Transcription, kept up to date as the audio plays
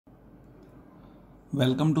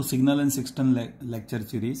Welcome to Signal and System lecture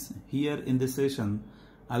series. Here in this session,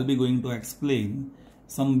 I'll be going to explain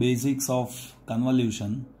some basics of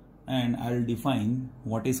convolution and I'll define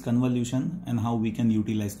what is convolution and how we can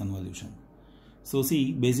utilize convolution. So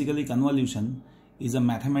see, basically convolution is a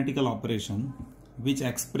mathematical operation which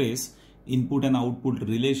express input and output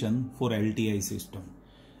relation for LTI system.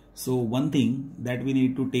 So one thing that we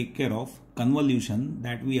need to take care of, convolution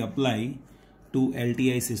that we apply to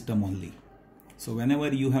LTI system only. So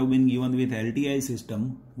whenever you have been given with LTI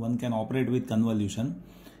system, one can operate with convolution.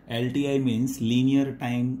 LTI means linear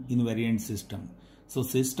time invariant system. So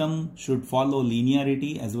system should follow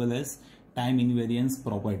linearity as well as time invariance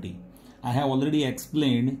property. I have already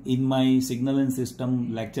explained in my signal and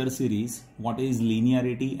system lecture series what is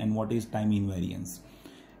linearity and what is time invariance.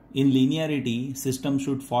 In linearity, system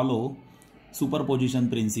should follow superposition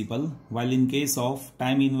principle, while in case of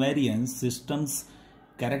time invariance, systems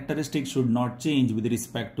characteristics should not change with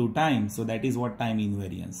respect to time. So that is what time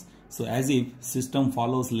invariance. So as if system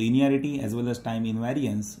follows linearity as well as time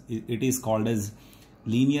invariance, it is called as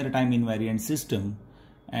linear time invariant system.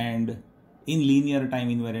 And in linear time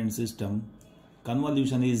invariant system,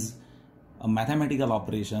 convolution is a mathematical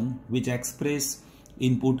operation which express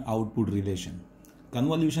input-output relation.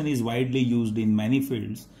 Convolution is widely used in many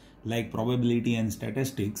fields like probability and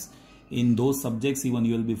statistics. In those subjects even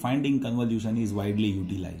you will be finding convolution is widely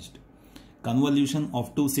utilized. Convolution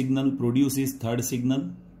of two signal produces third signal.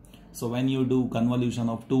 So when you do convolution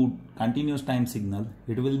of two continuous time signal,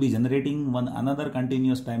 it will be generating one another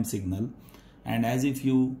continuous time signal. And as if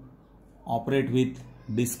you operate with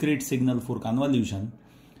discrete signal for convolution,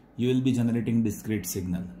 you will be generating discrete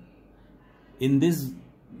signal. In this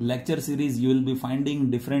lecture series, you will be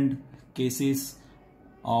finding different cases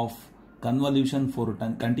of convolution for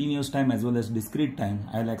continuous time as well as discrete time.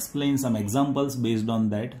 I will explain some examples based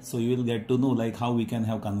on that, so you will get to know like how we can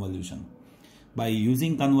have convolution. By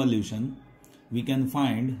using convolution, we can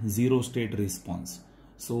find zero state response.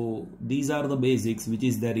 So these are the basics which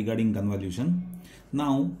is there regarding convolution.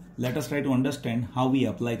 Now let us try to understand how we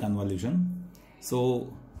apply convolution.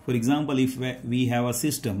 So for example, if we have a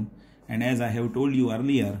system, and as I have told you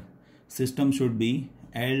earlier, system should be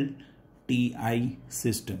LTI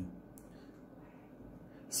system.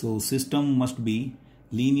 So system must be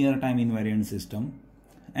linear time invariant system,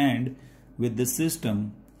 and with this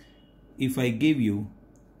system, if I give you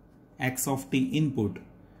x of t input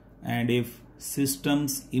and if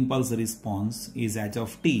system's impulse response is h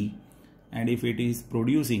of t and if it is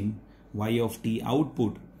producing y of t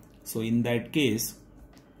output, so in that case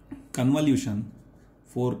convolution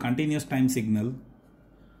for continuous time signal,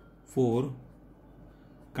 for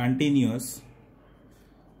continuous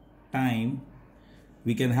time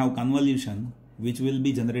we can have convolution which will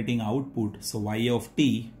be generating output. So y of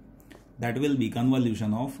t, that will be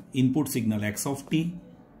convolution of input signal x of t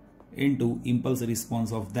into impulse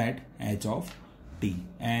response of that h of t,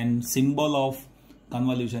 and symbol of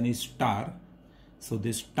convolution is star. So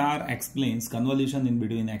this star explains convolution in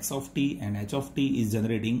between x of t and h of t is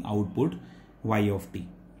generating output y of t.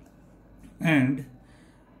 And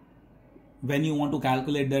when you want to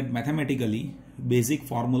calculate that mathematically, basic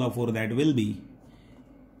formula for that will be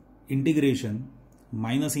integration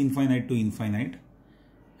minus infinite to infinite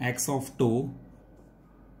x of tau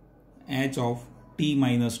h of t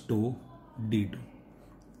minus tau d2.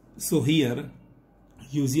 So here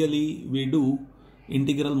usually we do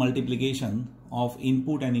integral multiplication of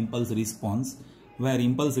input and impulse response, where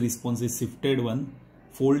impulse response is shifted one,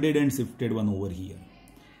 folded and shifted one over here.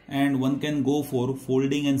 And one can go for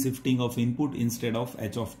folding and shifting of input instead of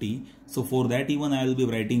h of t. So for that even I will be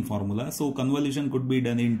writing formula. So convolution could be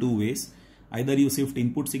done in two ways. Either you shift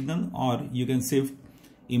input signal or you can shift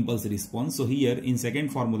impulse response. So here in second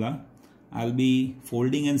formula I will be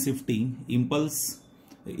folding and shifting input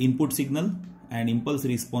signal, and impulse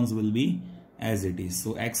response will be as it is.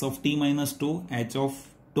 So x of t minus tau h of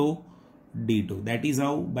tau d2. That is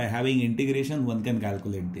how by having integration one can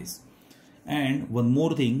calculate this. And one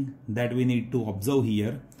more thing that we need to observe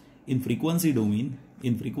here, in frequency domain,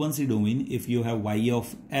 if you have y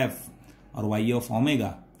of f or y of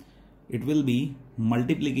omega, it will be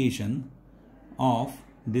multiplication of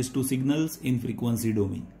these two signals in frequency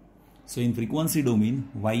domain. So in frequency domain,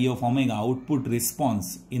 y of omega output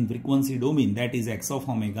response in frequency domain, that is x of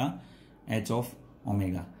omega, h of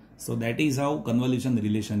omega. So that is how convolution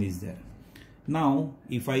relation is there. Now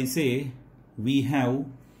if I say we have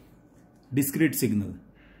discrete signal,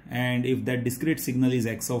 and if that discrete signal is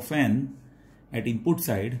x of n at input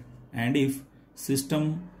side, and if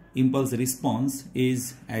system impulse response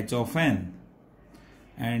is h of n,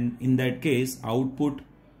 and in that case output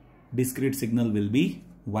discrete signal will be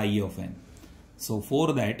y of n. So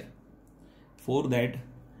for that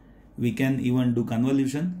we can even do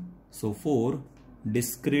convolution. So for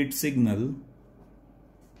discrete signal,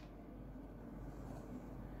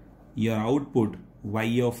 your output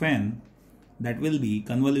y of n, that will be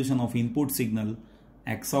convolution of input signal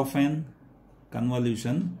x of n,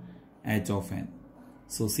 convolution h of n.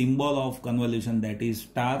 So symbol of convolution, that is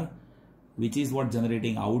star, which is what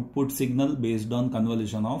generating output signal based on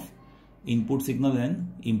convolution of input signal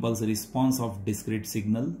and impulse response of discrete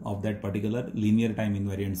signal of that particular linear time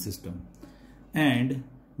invariant system. And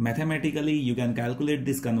mathematically you can calculate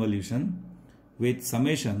this convolution with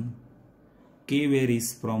summation k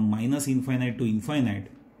varies from minus infinite to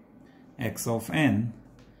infinite x of n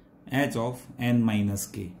h of n minus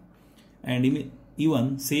k. And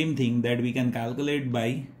even same thing that we can calculate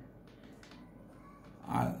by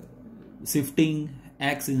shifting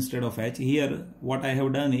x instead of h. Here what I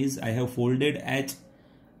have done is I have folded h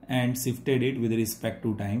and shifted it with respect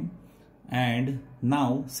to time. And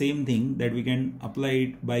now same thing that we can apply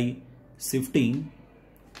it by shifting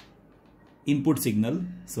input signal.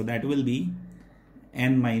 So that will be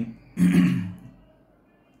n minus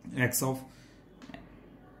x of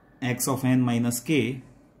n minus k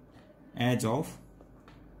h of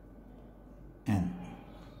n.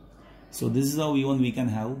 So this is how even we can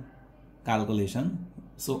have calculation.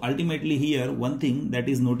 So ultimately here one thing that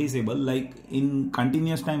is noticeable, like in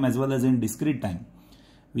continuous time as well as in discrete time,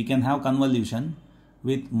 we can have convolution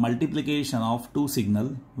with multiplication of two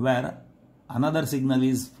signal where another signal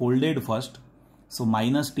is folded first. So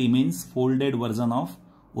minus t means folded version of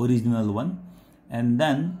original one, and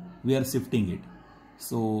then we are shifting it.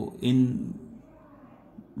 So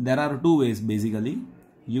there are two ways basically.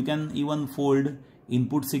 You can even fold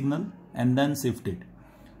input signal and then shift it.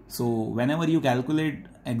 So whenever you calculate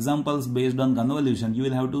examples based on convolution, you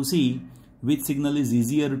will have to see which signal is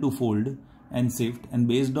easier to fold and shift, and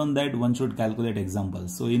based on that one should calculate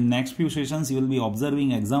examples. So in next few sessions you will be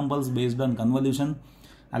observing examples based on convolution.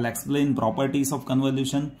 I'll explain properties of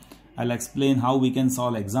convolution. I'll explain how we can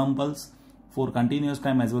solve examples for continuous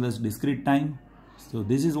time as well as discrete time. So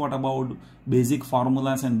this is what about basic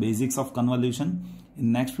formulas and basics of convolution.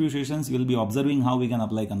 In next few sessions you will be observing how we can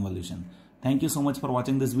apply convolution. Thank you so much for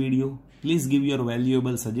watching this video. Please give your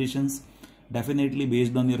valuable suggestions. Definitely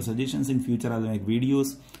based on your suggestions in future I'll make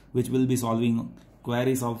videos which will be solving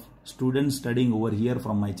queries of students studying over here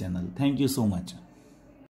from my channel. Thank you so much.